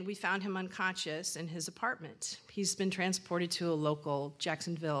 And we found him unconscious in his apartment. He's been transported to a local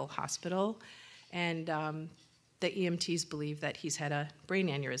Jacksonville hospital, and the EMTs believe that he's had a brain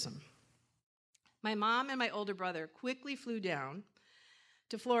aneurysm." My mom and my older brother quickly flew down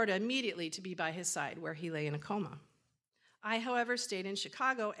to Florida immediately to be by his side, where he lay in a coma. I, however, stayed in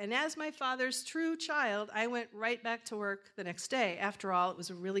Chicago, and as my father's true child, I went right back to work the next day. After all, it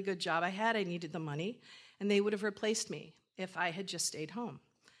was a really good job I had. I needed the money, and they would have replaced me if I had just stayed home.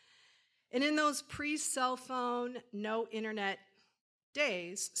 And in those pre-cell phone, no internet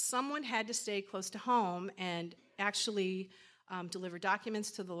days, someone had to stay close to home and actually deliver documents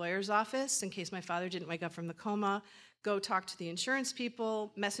to the lawyer's office in case my father didn't wake up from the coma, go talk to the insurance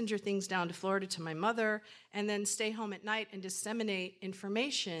people, messenger things down to Florida to my mother, and then stay home at night and disseminate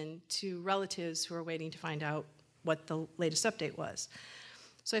information to relatives who are waiting to find out what the latest update was.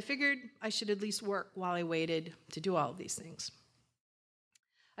 So I figured I should at least work while I waited to do all of these things.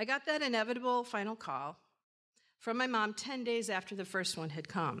 I got that inevitable final call from my mom 10 days after the first one had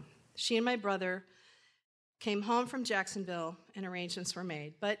come. She and my brother came home from Jacksonville and arrangements were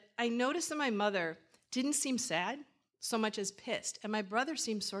made. But I noticed that my mother didn't seem sad so much as pissed, and my brother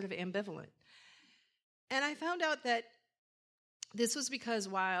seemed sort of ambivalent. And I found out that this was because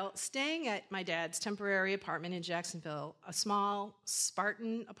while staying at my dad's temporary apartment in Jacksonville, a small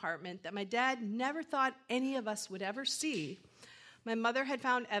Spartan apartment that my dad never thought any of us would ever see, my mother had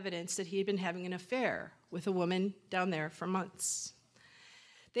found evidence that he had been having an affair with a woman down there for months.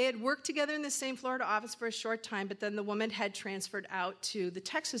 They had worked together in the same Florida office for a short time, but then the woman had transferred out to the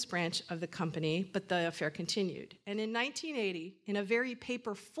Texas branch of the company, but the affair continued. And in 1980, in a very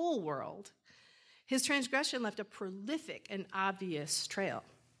paper-full world, his transgression left a prolific and obvious trail.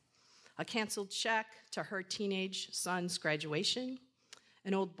 A canceled check to her teenage son's graduation,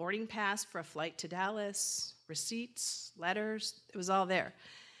 an old boarding pass for a flight to Dallas, receipts, letters, it was all there.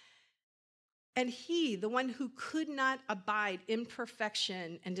 And he, the one who could not abide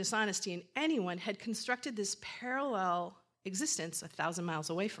imperfection and dishonesty in anyone, had constructed this parallel existence 1,000 miles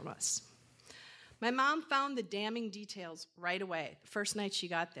away from us. My mom found the damning details right away, the first night she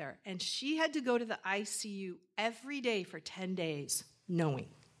got there, and she had to go to the ICU every day for 10 days, knowing.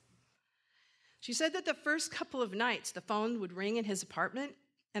 She said that the first couple of nights, the phone would ring in his apartment,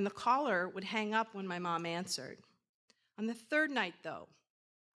 and the caller would hang up when my mom answered. On the third night, though,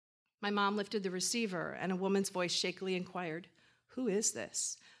 my mom lifted the receiver, and a woman's voice shakily inquired, "Who is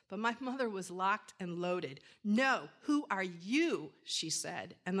this?" But my mother was locked and loaded. "No, who are you?" she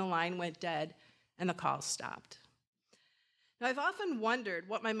said, and the line went dead, and the call stopped. Now, I've often wondered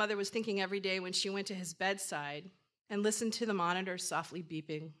what my mother was thinking every day when she went to his bedside and listened to the monitor softly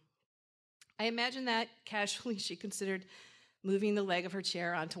beeping. I imagine that casually she considered moving the leg of her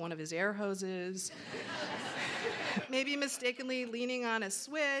chair onto one of his air hoses, maybe mistakenly leaning on a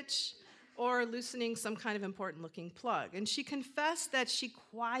switch, or loosening some kind of important-looking plug. And she confessed that she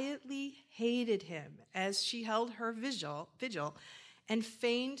quietly hated him as she held her vigil and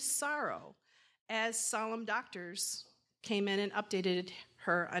feigned sorrow as solemn doctors came in and updated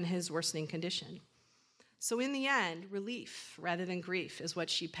her on his worsening condition. So in the end, relief rather than grief is what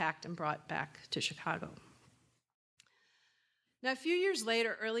she packed and brought back to Chicago. Now, a few years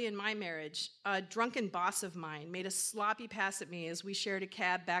later, early in my marriage, a drunken boss of mine made a sloppy pass at me as we shared a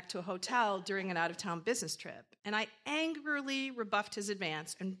cab back to a hotel during an out-of-town business trip. And I angrily rebuffed his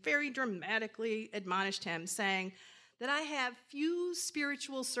advance and very dramatically admonished him, saying that I have few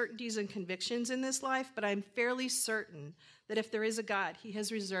spiritual certainties and convictions in this life, but I'm fairly certain that if there is a God, he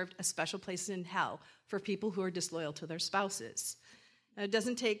has reserved a special place in hell for people who are disloyal to their spouses. Now, it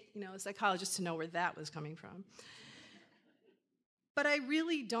doesn't take, a psychologist to know where that was coming from. But I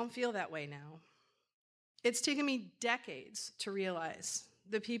really don't feel that way now. It's taken me decades to realize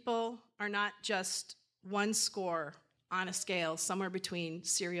the people are not just one score on a scale somewhere between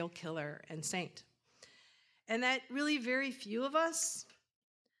serial killer and saint. And that really very few of us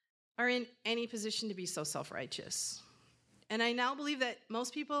are in any position to be so self-righteous. And I now believe that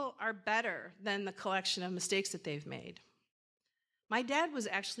most people are better than the collection of mistakes that they've made. My dad was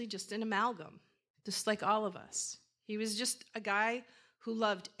actually just an amalgam, just like all of us. He was just a guy who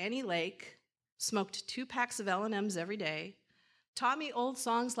loved any lake, smoked 2 packs of L&Ms every day, taught me old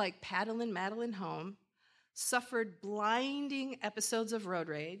songs like Paddlin' Madeline Home, suffered blinding episodes of road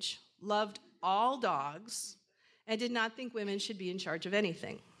rage, loved all dogs, and did not think women should be in charge of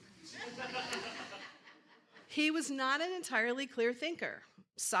anything. He was not an entirely clear thinker,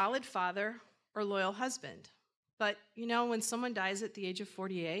 solid father, or loyal husband. But, when someone dies at the age of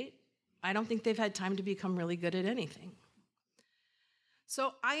 48, I don't think they've had time to become really good at anything.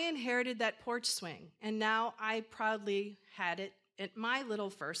 So I inherited that porch swing, and now I proudly had it at my little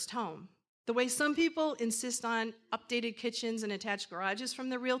first home. The way some people insist on updated kitchens and attached garages from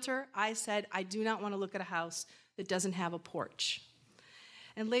the realtor, I said I do not want to look at a house that doesn't have a porch.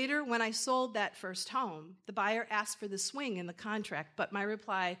 And later, when I sold that first home, the buyer asked for the swing in the contract, but my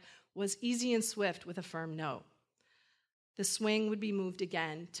reply was easy and swift with a firm no. The swing would be moved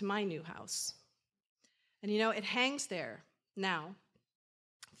again to my new house. And it hangs there now,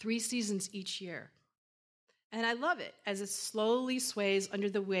 3 seasons each year. And I love it as it slowly sways under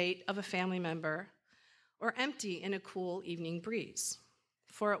the weight of a family member or empty in a cool evening breeze.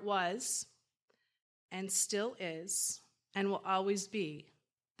 For it was, and still is, and will always be,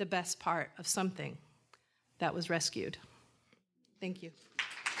 the best part of something that was rescued. Thank you.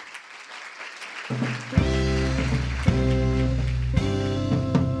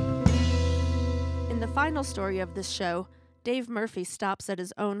 In the final story of this show, Dave Murphy stops at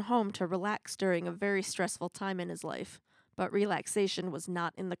his own home to relax during a very stressful time in his life, but relaxation was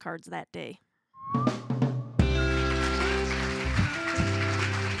not in the cards that day.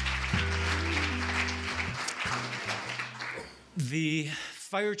 The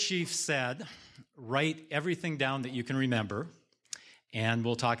fire chief said, write everything down that you can remember, and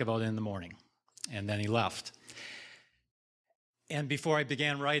we'll talk about it in the morning. And then he left. And before I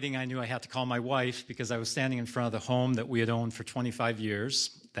began writing, I knew I had to call my wife because I was standing in front of the home that we had owned for 25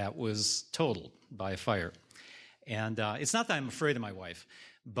 years that was totaled by a fire. And it's not that I'm afraid of my wife,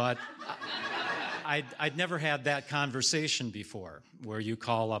 but I'd never had that conversation before where you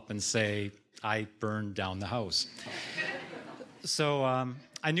call up and say, I burned down the house. So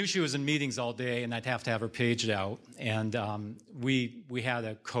I knew she was in meetings all day, and I'd have to have her paged out. And we had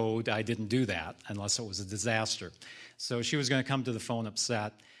a code. I didn't do that unless it was a disaster. So she was going to come to the phone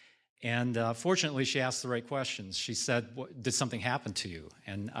upset. And fortunately, she asked the right questions. She said, did something happen to you?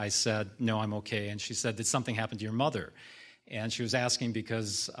 And I said, no, I'm okay. And she said, did something happen to your mother? And she was asking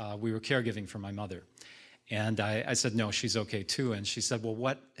because we were caregiving for my mother. And I said, no, she's okay too. And she said, well,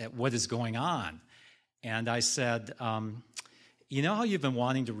 what is going on? And I said, you know how you've been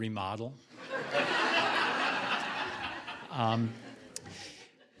wanting to remodel?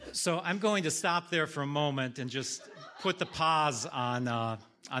 So I'm going to stop there for a moment and just put the pause on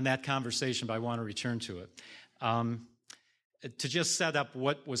that conversation, but I want to return to it. To just set up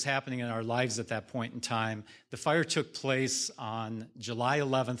what was happening in our lives at that point in time, the fire took place on July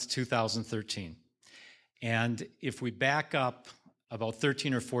 11th, 2013. And if we back up about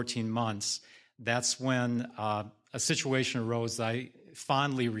 13 or 14 months, that's when a situation arose that I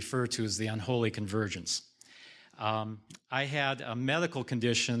fondly refer to as the unholy convergence. I had a medical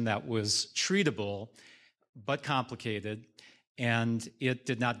condition that was treatable but complicated, and it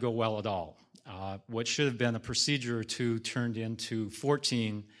did not go well at all. What should have been a procedure or two turned into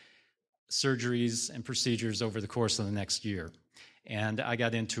 14 surgeries and procedures over the course of the next year. And I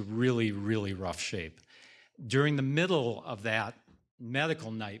got into really, really rough shape. During the middle of that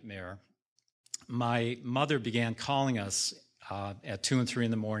medical nightmare, my mother began calling us at 2 and 3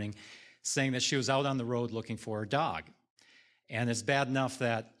 in the morning, saying that she was out on the road looking for her dog. And it's bad enough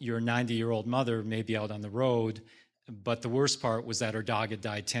that your 90-year-old mother may be out on the road, but the worst part was that her dog had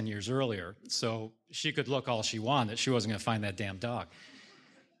died 10 years earlier. So she could look all she wanted. She wasn't going to find that damn dog.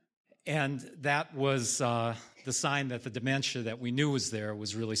 And that was the sign that the dementia that we knew was there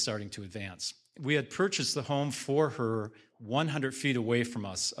was really starting to advance. We had purchased the home for her 100 feet away from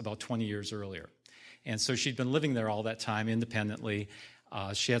us about 20 years earlier. And so she'd been living there all that time independently.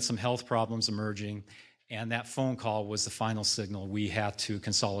 She had some health problems emerging, and that phone call was the final signal we had to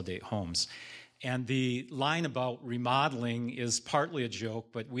consolidate homes. And the line about remodeling is partly a joke,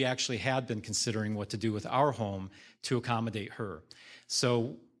 but we actually had been considering what to do with our home to accommodate her.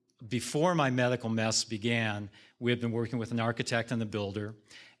 So before my medical mess began, we had been working with an architect and a builder,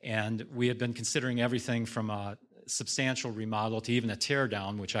 and we had been considering everything from a substantial remodel to even a tear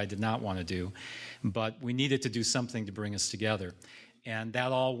down, which I did not want to do, but we needed to do something to bring us together. And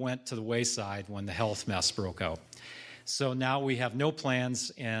that all went to the wayside when the health mess broke out. So now we have no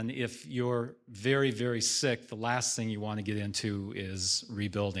plans, and if you're very, very sick, the last thing you want to get into is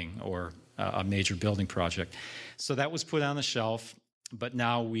rebuilding or a major building project. So that was put on the shelf, but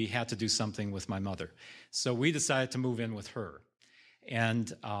now we had to do something with my mother. So we decided to move in with her.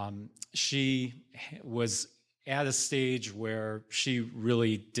 And she was at a stage where she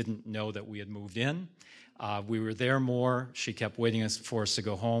really didn't know that we had moved in. We were there more. She kept waiting for us to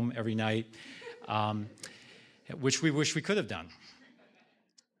go home every night, which we wish we could have done.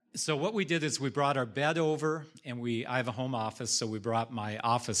 So what we did is we brought our bed over, and I have a home office, so we brought my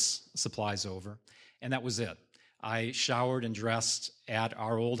office supplies over, and that was it. I showered and dressed at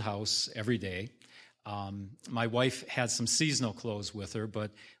our old house every day. My wife had some seasonal clothes with her,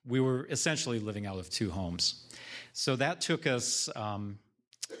 but we were essentially living out of two homes. So that took us,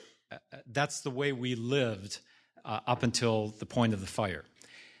 that's the way we lived up until the point of the fire.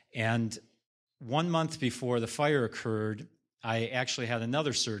 And 1 month before the fire occurred, I actually had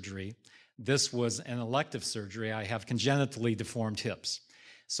another surgery. This was an elective surgery. I have congenitally deformed hips.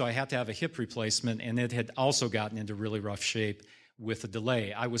 So I had to have a hip replacement, and it had also gotten into really rough shape with a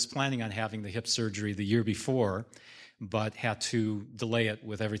delay. I was planning on having the hip surgery the year before, but had to delay it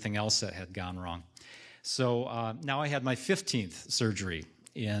with everything else that had gone wrong. So now I had my 15th surgery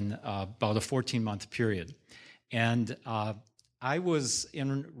in about a 14-month period. And I was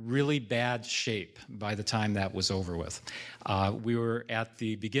in really bad shape by the time that was over with. We were at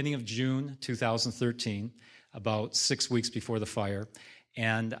the beginning of June 2013, about 6 weeks before the fire,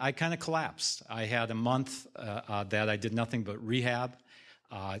 and I kind of collapsed. I had a month that I did nothing but rehab,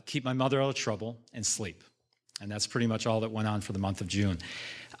 keep my mother out of trouble, and sleep. And that's pretty much all that went on for the month of June.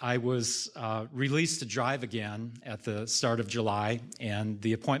 I was released to drive again at the start of July, and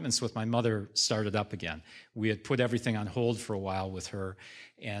the appointments with my mother started up again. We had put everything on hold for a while with her,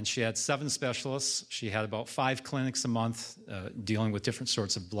 and she had 7 specialists. She had about 5 clinics a month dealing with different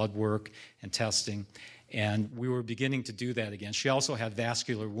sorts of blood work and testing, and we were beginning to do that again. She also had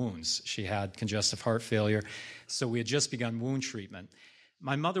vascular wounds. She had congestive heart failure, so we had just begun wound treatment.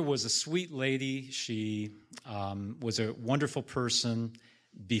 My mother was a sweet lady. She was a wonderful person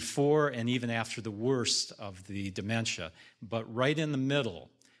before and even after the worst of the dementia, but right in the middle,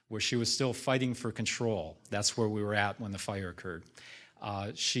 where she was still fighting for control, that's where we were at when the fire occurred.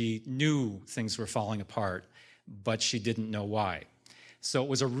 She knew things were falling apart, but she didn't know why. So it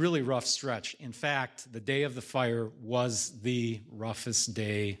was a really rough stretch. In fact, the day of the fire was the roughest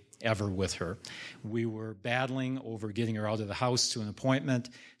day ever with her. We were battling over getting her out of the house to an appointment.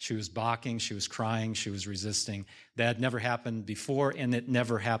 She was balking, she was crying, she was resisting. That had never happened before, and it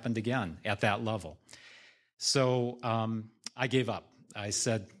never happened again at that level. So I gave up. I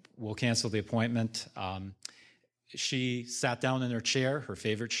said, we'll cancel the appointment. She sat down in her chair, her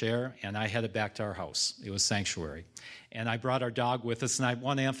favorite chair, and I headed back to our house. It was Sanctuary. And I brought our dog with us, and I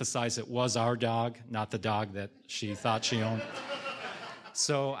want to emphasize it was our dog, not the dog that she thought she owned.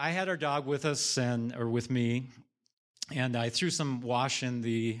 So I had our dog with us, or with me, and I threw some wash in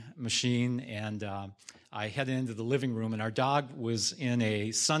the machine, and I headed into the living room, and our dog was in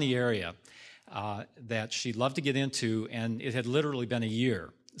a sunny area that she loved to get into, and it had literally been a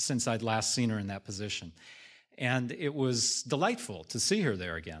year since I'd last seen her in that position. And it was delightful to see her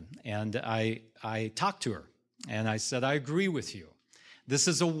there again. And I talked to her, and I said, I agree with you. This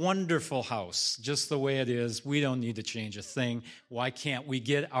is a wonderful house, just the way it is. We don't need to change a thing. Why can't we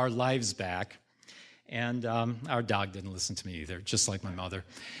get our lives back? And our dog didn't listen to me either, just like my mother.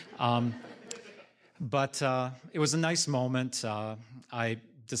 But it was a nice moment. I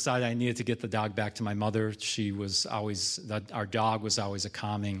decided I needed to get the dog back to my mother. Our dog was always a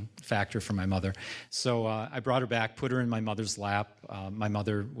calming factor for my mother. So I brought her back, put her in my mother's lap. My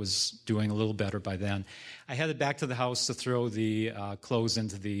mother was doing a little better by then. I headed back to the house to throw the clothes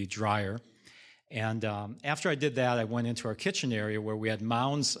into the dryer. And after I did that, I went into our kitchen area where we had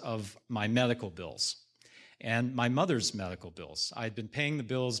mounds of my medical bills and my mother's medical bills. I had been paying the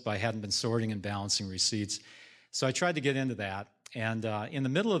bills, but I hadn't been sorting and balancing receipts. So I tried to get into that. And in the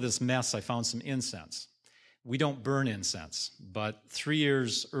middle of this mess, I found some incense. We don't burn incense, but 3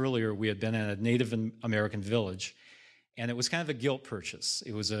 years earlier, we had been in a Native American village, and it was kind of a guilt purchase.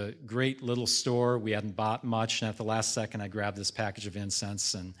 It was a great little store. We hadn't bought much, and at the last second, I grabbed this package of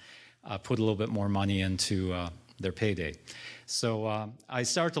incense and put a little bit more money into their payday. So I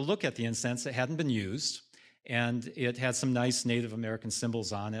started to look at the incense. It hadn't been used, and it had some nice Native American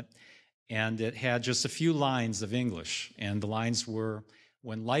symbols on it. And it had just a few lines of English. And the lines were,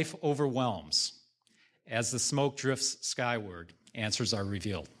 when life overwhelms, as the smoke drifts skyward, answers are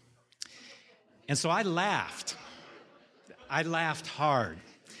revealed. And so I laughed. I laughed hard.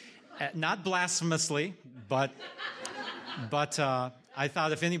 Not blasphemously, but I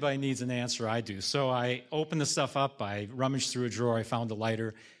thought if anybody needs an answer, I do. So I opened the stuff up. I rummaged through a drawer. I found a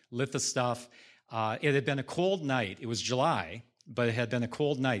lighter, lit the stuff. It had been a cold night. It was July. But it had been a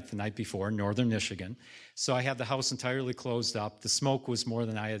cold night the night before in northern Michigan. So I had the house entirely closed up. The smoke was more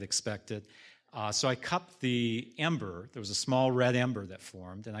than I had expected. So I cupped the ember. There was a small red ember that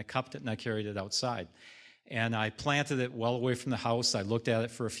formed, and I cupped it and I carried it outside. And I planted it well away from the house. I looked at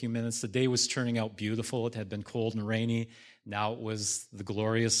it for a few minutes. The day was turning out beautiful. It had been cold and rainy. Now it was the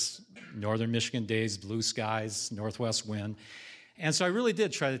glorious northern Michigan days, blue skies, northwest wind. And so I really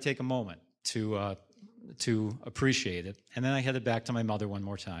did try to take a moment to to appreciate it. And then I headed back to my mother one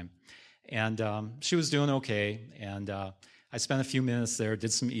more time. And she was doing okay. And I spent a few minutes there,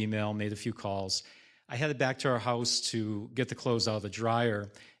 did some email, made a few calls. I headed back to our house to get the clothes out of the dryer.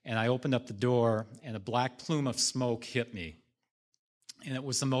 And I opened up the door, and a black plume of smoke hit me. And it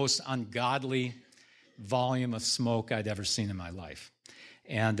was the most ungodly volume of smoke I'd ever seen in my life.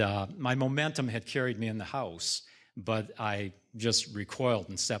 And my momentum had carried me in the house, but I just recoiled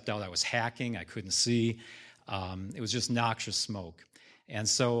and stepped out. I was hacking. I couldn't see. It was just noxious smoke. And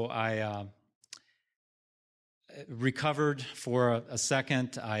so I recovered for a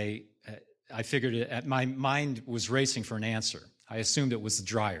second. I figured it, my mind was racing for an answer. I assumed it was the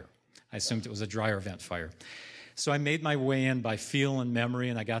dryer. I assumed it was a dryer vent fire. So I made my way in by feel and memory,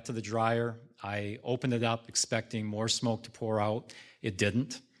 and I got to the dryer. I opened it up expecting more smoke to pour out. It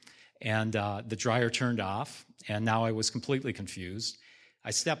didn't. And the dryer turned off, and now I was completely confused.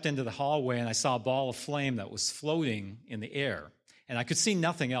 I stepped into the hallway, and I saw a ball of flame that was floating in the air. And I could see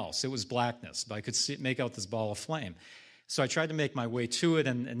nothing else. It was blackness, but I could make out this ball of flame. So I tried to make my way to it,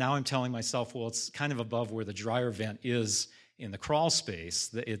 and now I'm telling myself, well, it's kind of above where the dryer vent is in the crawl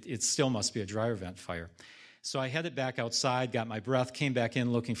space. It still must be a dryer vent fire. So I headed back outside, got my breath, came back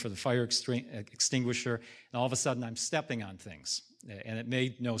in looking for the fire extinguisher, and all of a sudden I'm stepping on things. And it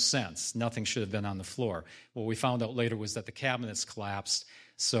made no sense. Nothing should have been on the floor. What we found out later was that the cabinets collapsed,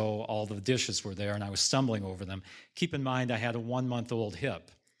 so all the dishes were there, and I was stumbling over them. Keep in mind, I had a 1-month-old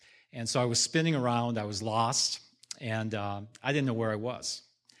hip. And so I was spinning around, I was lost, and I didn't know where I was.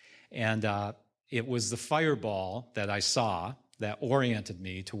 And it was the fireball that I saw that oriented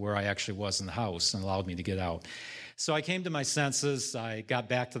me to where I actually was in the house and allowed me to get out. So I came to my senses. I got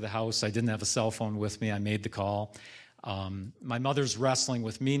back to the house. I didn't have a cell phone with me. I made the call. My mother's wrestling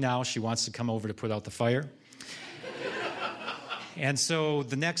with me now. She wants to come over to put out the fire. And so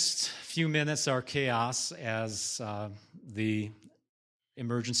the next few minutes are chaos as the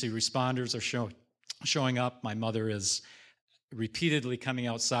emergency responders are showing up. My mother is repeatedly coming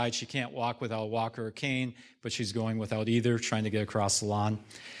outside. She can't walk without a walker or cane, but she's going without either, trying to get across the lawn.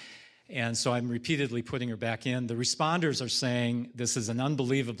 And so I'm repeatedly putting her back in. The responders are saying this is an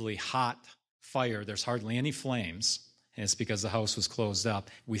unbelievably hot fire. There's hardly any flames, and it's because the house was closed up.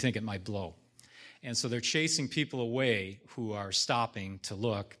 We think it might blow. And so they're chasing people away who are stopping to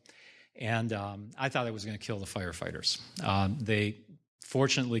look. And I thought I was going to kill the firefighters. They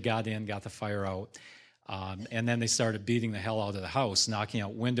fortunately got in, got the fire out. And then they started beating the hell out of the house, knocking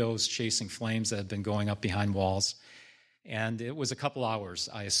out windows, chasing flames that had been going up behind walls. And it was a couple hours,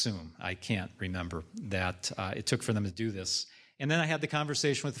 I assume. I can't remember that it took for them to do this. And then I had the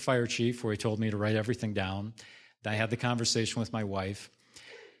conversation with the fire chief where he told me to write everything down. Then I had the conversation with my wife.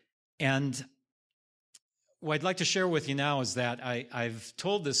 And what I'd like to share with you now is that I've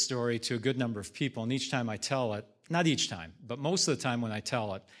told this story to a good number of people, and each time I tell it, not each time, but most of the time when I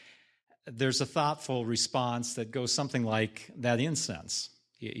tell it, there's a thoughtful response that goes something like that incense.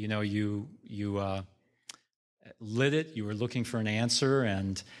 You lit it, you were looking for an answer,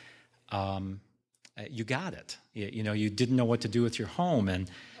 and you got it. You didn't know what to do with your home. And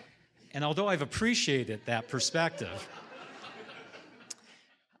although I've appreciated that perspective,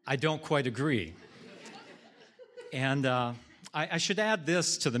 I don't quite agree. And I should add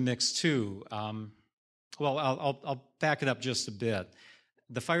this to the mix, too. I'll back it up just a bit.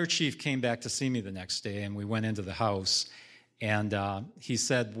 The fire chief came back to see me the next day, and we went into the house, and he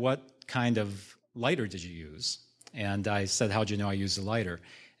said, "What kind of lighter did you use?" And I said, "How'd you know I used a lighter?" And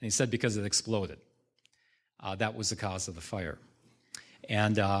he said, "Because it exploded. That was the cause of the fire."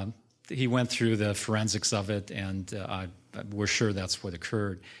 And he went through the forensics of it, and we're sure that's what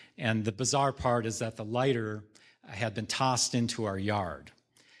occurred. And the bizarre part is that the lighter had been tossed into our yard.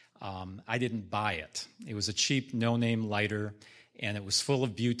 I didn't buy it. It was a cheap, no-name lighter, and it was full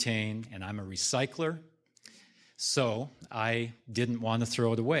of butane, and I'm a recycler, so I didn't want to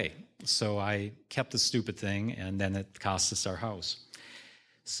throw it away. So I kept the stupid thing, and then it cost us our house.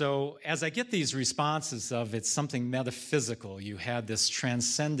 So as I get these responses of it's something metaphysical, you had this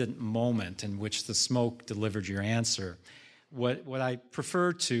transcendent moment in which the smoke delivered your answer, what I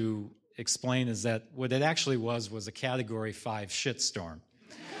prefer to explain is that what it actually was a Category 5 shitstorm.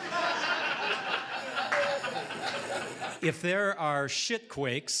 If there are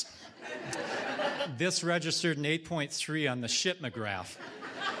shitquakes, this registered an 8.3 on the shitmograph.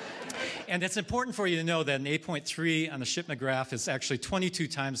 And it's important for you to know that an 8.3 on the shitmograph is actually 22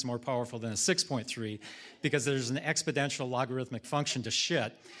 times more powerful than a 6.3 because there's an exponential logarithmic function to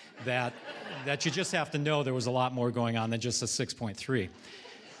shit that you just have to know there was a lot more going on than just a 6.3.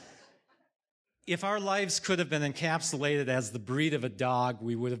 If our lives could have been encapsulated as the breed of a dog,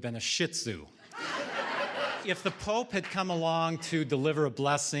 we would have been a Shih Tzu. if the Pope had come along to deliver a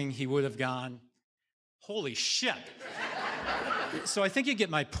blessing, he would have gone, holy shit. So I think you get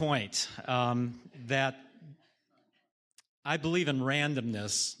my point, that I believe in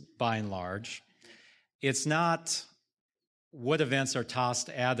randomness by and large. It's not what events are tossed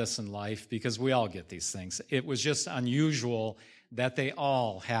at us in life, because we all get these things. It was just unusual that they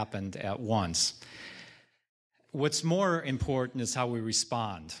all happened at once. What's more important is how we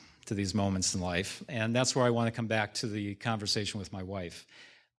respond to these moments in life, and that's where I want to come back to the conversation with my wife.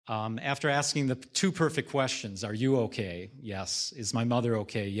 After asking the two perfect questions, are you okay? Yes. Is my mother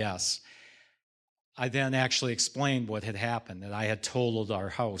okay? Yes. I then actually explained what had happened, that I had totaled our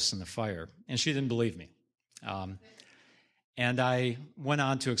house in the fire, and she didn't believe me. And I went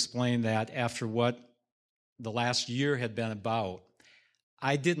on to explain that after what the last year had been about,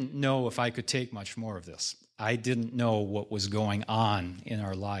 I didn't know if I could take much more of this. I didn't know what was going on in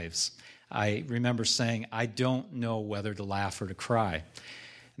our lives. I remember saying, I don't know whether to laugh or to cry. And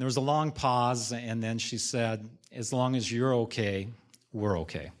there was a long pause, and then she said, as long as you're okay, we're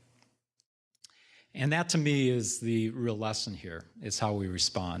okay. And that, to me, is the real lesson here, is how we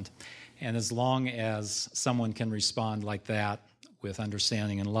respond. And as long as someone can respond like that with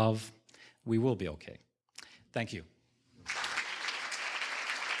understanding and love, we will be okay. Thank you.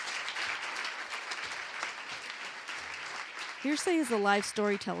 Hearsay is a live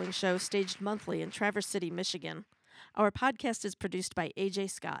storytelling show staged monthly in Traverse City, Michigan. Our podcast is produced by AJ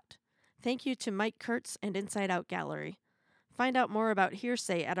Scott. Thank you to Mike Kurtz and Inside Out Gallery. Find out more about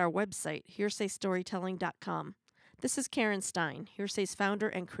Hearsay at our website, hearsaystorytelling.com. This is Karen Stein, Hearsay's founder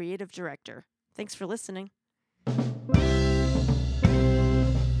and creative director. Thanks for listening.